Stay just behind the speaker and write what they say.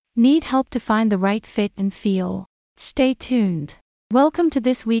Need help to find the right fit and feel? Stay tuned. Welcome to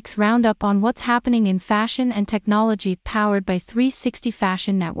this week's roundup on what's happening in fashion and technology, powered by 360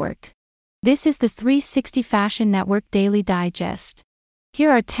 Fashion Network. This is the 360 Fashion Network Daily Digest. Here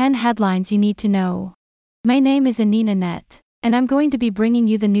are 10 headlines you need to know. My name is Anina Net, and I'm going to be bringing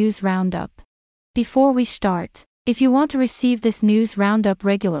you the news roundup. Before we start, if you want to receive this news roundup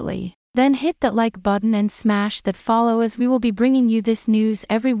regularly, then hit that like button and smash that follow, as we will be bringing you this news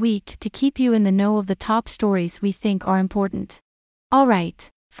every week to keep you in the know of the top stories we think are important. Alright,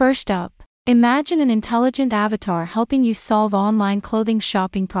 first up, imagine an intelligent avatar helping you solve online clothing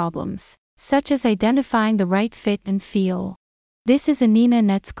shopping problems, such as identifying the right fit and feel. This is Anina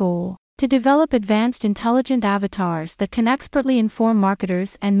Net's goal, to develop advanced intelligent avatars that can expertly inform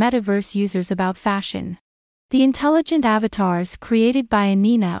marketers and metaverse users about fashion. The intelligent avatars created by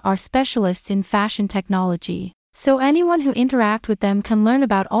Anina are specialists in fashion technology, so anyone who interact with them can learn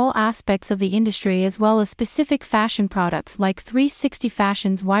about all aspects of the industry as well as specific fashion products like 360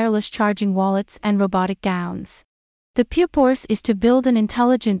 Fashion's wireless charging wallets and robotic gowns. The purpose is to build an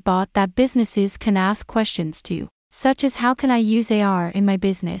intelligent bot that businesses can ask questions to, such as how can I use AR in my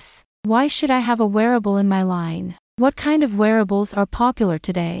business? Why should I have a wearable in my line? What kind of wearables are popular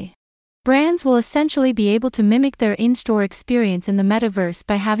today? Brands will essentially be able to mimic their in-store experience in the metaverse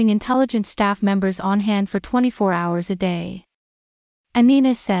by having intelligent staff members on hand for 24 hours a day.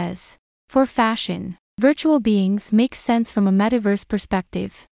 Anina says, for fashion, virtual beings make sense from a metaverse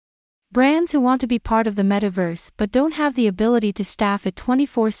perspective. Brands who want to be part of the metaverse but don't have the ability to staff it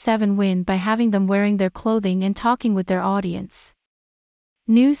 24/7 win by having them wearing their clothing and talking with their audience.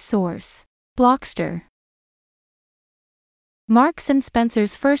 News source: Blockster. Marks &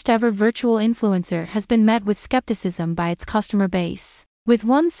 Spencer's first-ever virtual influencer has been met with skepticism by its customer base, with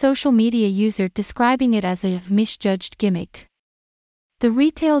one social media user describing it as a misjudged gimmick. The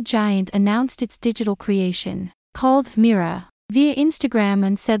retail giant announced its digital creation, called Mira, via Instagram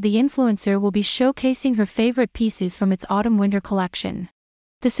and said the influencer will be showcasing her favorite pieces from its autumn-winter collection.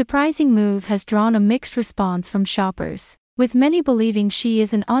 The surprising move has drawn a mixed response from shoppers, with many believing she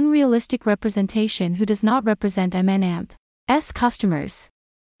is an unrealistic representation who does not represent M&M's customers.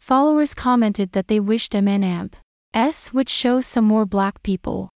 Followers commented that they wished M&M's, which shows some more black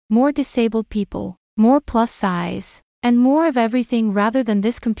people, more disabled people, more plus size, and more of everything rather than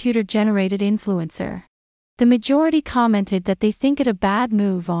this computer-generated influencer. The majority commented that they think it a bad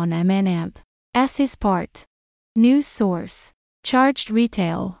move on M&M's part. News source: Charged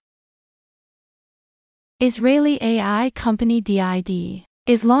Retail. Israeli AI company DID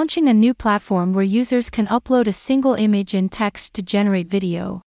is launching a new platform where users can upload a single image and text to generate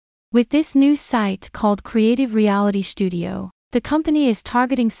video. With this new site called Creative Reality Studio, the company is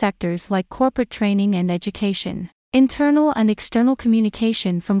targeting sectors like corporate training and education, internal and external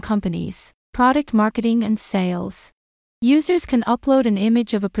communication from companies, product marketing and sales. Users can upload an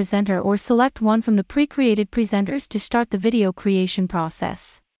image of a presenter or select one from the pre-created presenters to start the video creation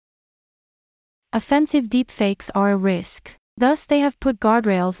process. Offensive deepfakes are a risk. Thus they have put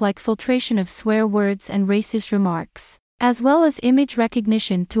guardrails like filtration of swear words and racist remarks, as well as image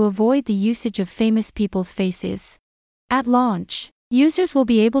recognition to avoid the usage of famous people's faces. At launch, users will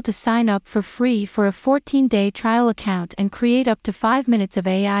be able to sign up for free for a 14-day trial account and create up to 5 minutes of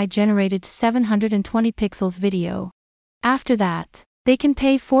AI-generated 720 pixels video. After that, they can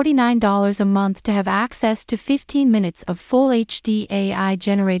pay $49 a month to have access to 15 minutes of full HD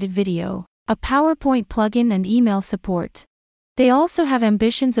AI-generated video, a PowerPoint plugin and email support. They also have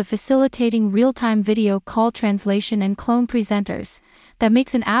ambitions of facilitating real-time video call translation and clone presenters that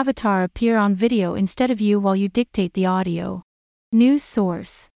makes an avatar appear on video instead of you while you dictate the audio. News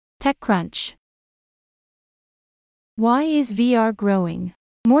source: TechCrunch. Why is VR growing?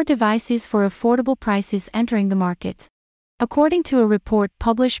 More devices for affordable prices entering the market. According to a report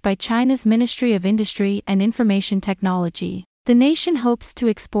published by China's Ministry of Industry and Information Technology, the nation hopes to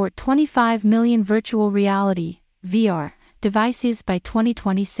export 25 million virtual reality (VR) devices by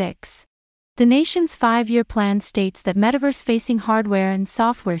 2026. The nation's 5-year plan states that metaverse-facing hardware and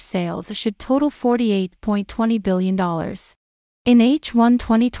software sales should total $48.20 billion. In H1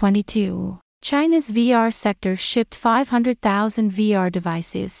 2022, China's VR sector shipped 500,000 VR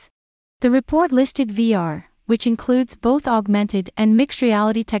devices. The report listed VR, which includes both augmented and mixed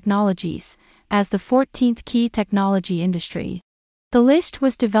reality technologies, as the 14th key technology industry. The list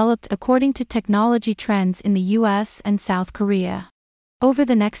was developed according to technology trends in the US and South Korea. Over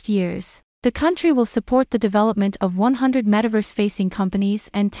the next years, the country will support the development of 100 metaverse-facing companies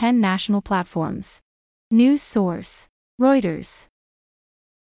and 10 national platforms. News source: Reuters.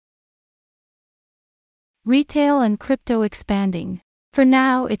 Retail and crypto expanding. For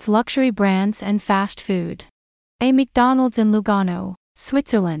now, it's luxury brands and fast food. A McDonald's in Lugano,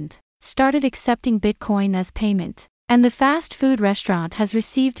 Switzerland, started accepting Bitcoin as payment, and the fast food restaurant has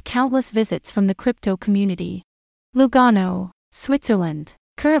received countless visits from the crypto community. Lugano, Switzerland,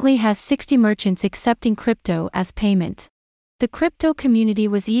 currently has 60 merchants accepting crypto as payment. The crypto community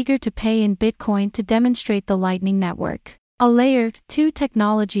was eager to pay in Bitcoin to demonstrate the Lightning Network, a Layer 2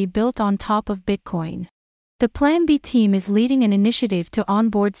 technology built on top of Bitcoin. The Plan B team is leading an initiative to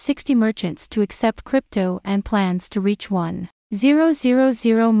onboard 60 merchants to accept crypto and plans to reach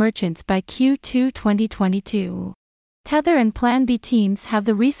 1,000 merchants by Q2 2022. Tether and Plan B teams have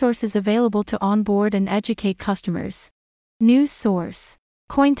the resources available to onboard and educate customers. News source: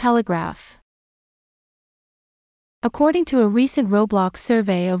 Cointelegraph. According to a recent Roblox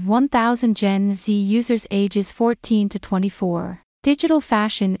survey of 1,000 Gen Z users ages 14 to 24, digital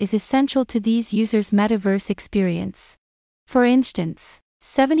fashion is essential to these users' metaverse experience. For instance,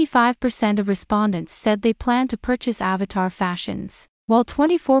 75% of respondents said they plan to purchase avatar fashions, while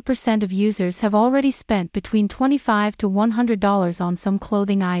 24% of users have already spent between $25 to $100 on some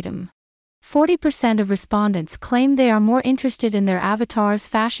clothing item. 40% of respondents claim they are more interested in their avatar's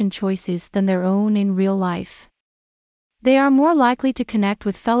fashion choices than their own in real life. They are more likely to connect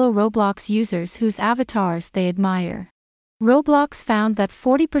with fellow Roblox users whose avatars they admire. Roblox found that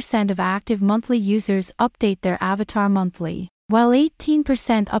 40% of active monthly users update their avatar monthly, while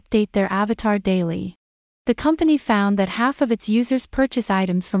 18% update their avatar daily. The company found that half of its users purchase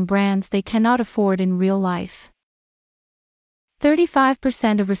items from brands they cannot afford in real life.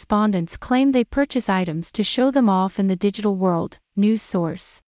 35% of respondents claim they purchase items to show them off in the digital world. News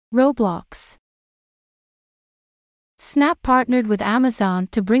source: Roblox. Snap partnered with Amazon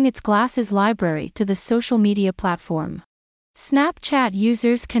to bring its glasses library to the social media platform. Snapchat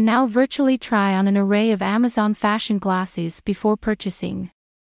users can now virtually try on an array of Amazon fashion glasses before purchasing.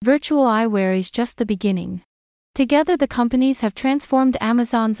 Virtual eyewear is just the beginning. Together, the companies have transformed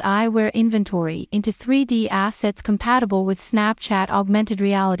Amazon's eyewear inventory into 3D assets compatible with Snapchat augmented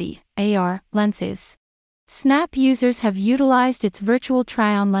reality (AR) lenses. Snap users have utilized its virtual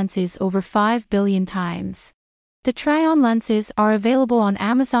try-on lenses over 5 billion times. The try-on lenses are available on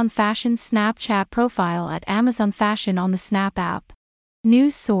Amazon Fashion's Snapchat profile at Amazon Fashion on the Snap app.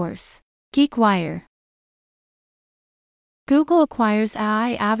 News source: GeekWire. Google acquires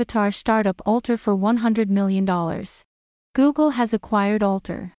AI avatar startup Alter for $100 million. Google has acquired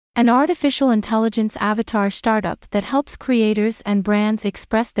Alter, an artificial intelligence avatar startup that helps creators and brands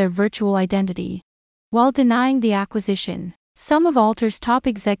express their virtual identity. While denying the acquisition, some of Alter's top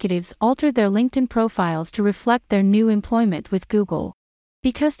executives altered their LinkedIn profiles to reflect their new employment with Google.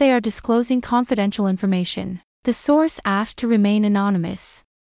 Because they are disclosing confidential information, the source asked to remain anonymous.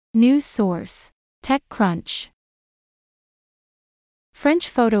 News source: TechCrunch. French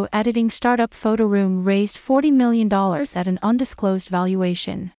photo editing startup Photoroom raised $40 million at an undisclosed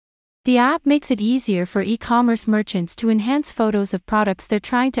valuation. The app makes it easier for e-commerce merchants to enhance photos of products they're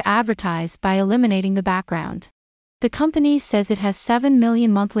trying to advertise by eliminating the background. The company says it has 7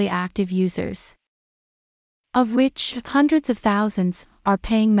 million monthly active users, of which hundreds of thousands are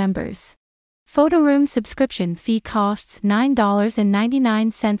paying members. Photoroom's subscription fee costs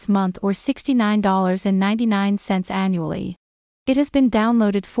 $9.99 a month or $69.99 annually. It has been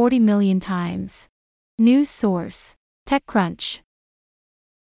downloaded 40 million times. News source: TechCrunch.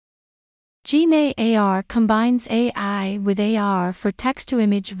 Gene AR combines AI with AR for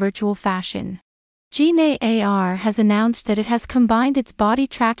text-to-image virtual fashion. Gene AR has announced that it has combined its body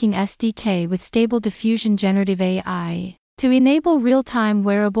tracking SDK with Stable Diffusion generative AI to enable real-time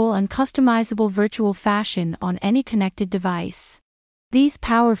wearable and customizable virtual fashion on any connected device. These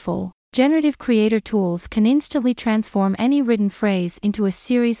powerful, generative creator tools can instantly transform any written phrase into a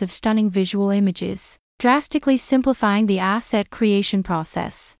series of stunning visual images, drastically simplifying the asset creation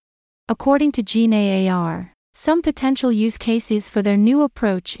process. According to Gene AR, some potential use cases for their new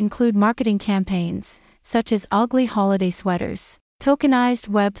approach include marketing campaigns, such as ugly holiday sweaters, tokenized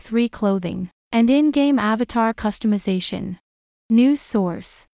Web3 clothing, and in-game avatar customization. News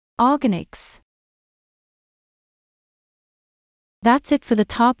source: Organics. That's it for the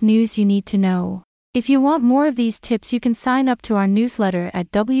top news you need to know. If you want more of these tips, you can sign up to our newsletter at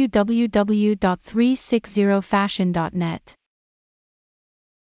www.360fashion.net.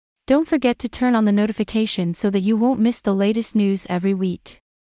 Don't forget to turn on the notification so that you won't miss the latest news every week.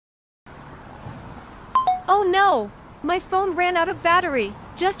 Oh no! My phone ran out of battery,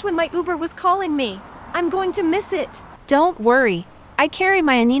 just when my Uber was calling me. I'm going to miss it. Don't worry. I carry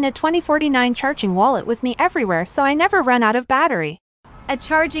my Anina 2049 charging wallet with me everywhere so I never run out of battery. A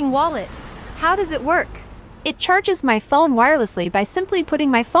charging wallet? How does it work? It charges my phone wirelessly by simply putting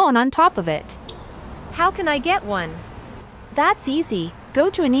my phone on top of it. How can I get one? That's easy. Go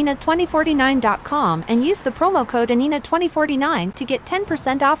to Anina2049.com and use the promo code Anina2049 to get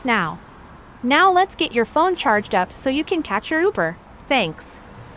 10% off now. Now let's get your phone charged up so you can catch your Uber. Thanks.